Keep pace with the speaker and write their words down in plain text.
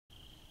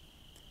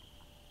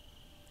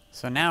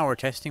So now we're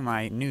testing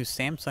my new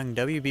Samsung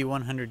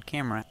WB-100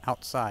 camera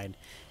outside.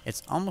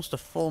 It's almost a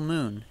full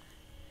moon,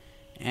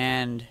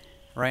 and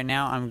right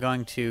now I'm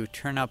going to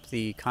turn up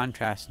the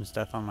contrast and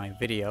stuff on my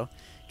video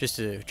just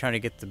to try to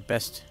get the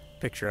best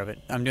picture of it.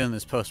 I'm doing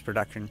this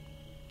post-production,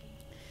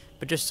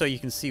 but just so you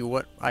can see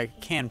what I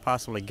can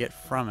possibly get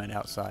from it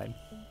outside.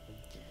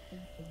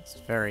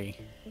 It's very...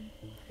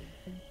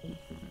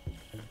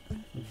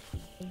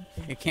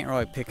 It can't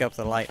really pick up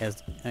the light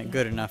as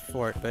good enough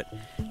for it, but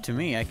to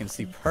me I can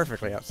see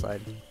perfectly outside.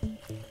 And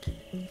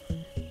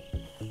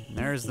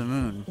there's the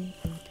moon.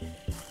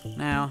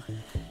 Now,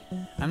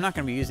 I'm not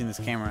going to be using this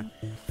camera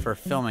for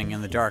filming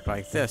in the dark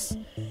like this,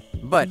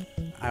 but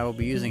I will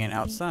be using it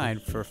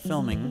outside for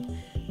filming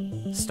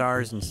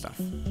stars and stuff.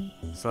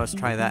 So let's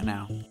try that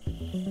now.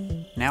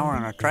 Now we're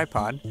on a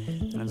tripod,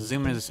 and let's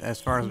zoom in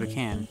as far as we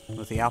can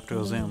with the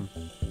optical zoom.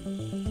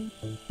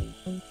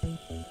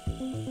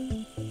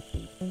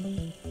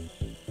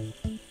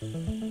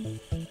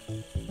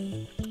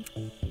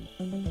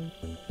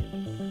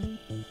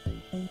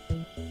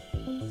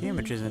 The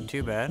image isn't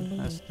too bad.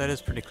 That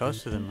is pretty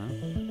close to the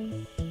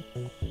moon.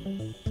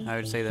 I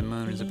would say the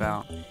moon is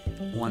about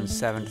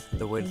 1/7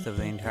 the width of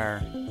the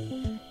entire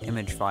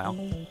image file,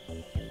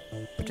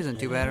 which isn't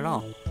too bad at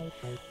all.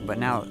 But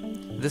now,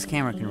 this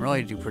camera can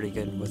really do pretty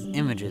good with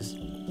images.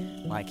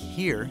 Like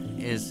here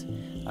is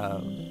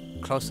a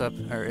close-up,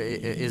 or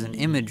is an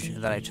image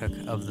that I took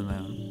of the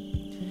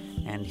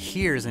moon, and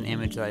here's an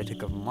image that I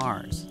took of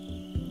Mars.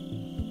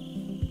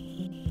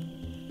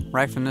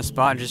 Right from this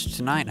spot just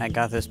tonight, I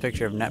got this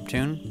picture of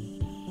Neptune,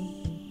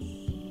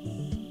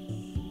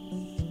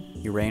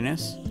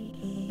 Uranus,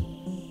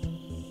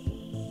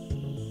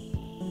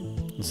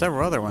 and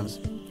several other ones.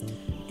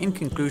 In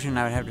conclusion,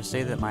 I would have to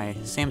say that my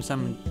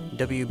Samsung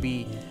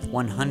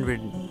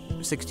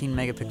WB-100 16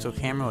 megapixel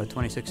camera with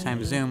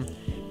 26x zoom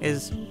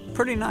is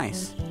pretty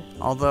nice,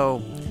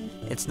 although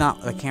it's not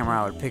the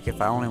camera I would pick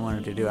if I only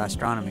wanted to do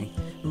astronomy,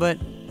 but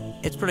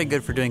it's pretty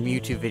good for doing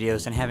YouTube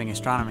videos and having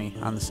astronomy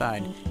on the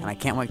side, and I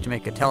can't wait to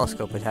make a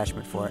telescope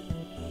attachment for it.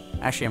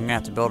 Actually, I'm going to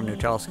have to build a new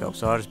telescope,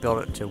 so I'll just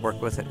build it to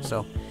work with it,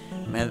 so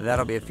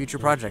that'll be a future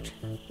project.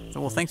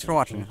 So, well, thanks for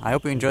watching. I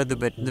hope you enjoyed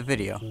the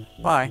video.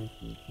 Bye!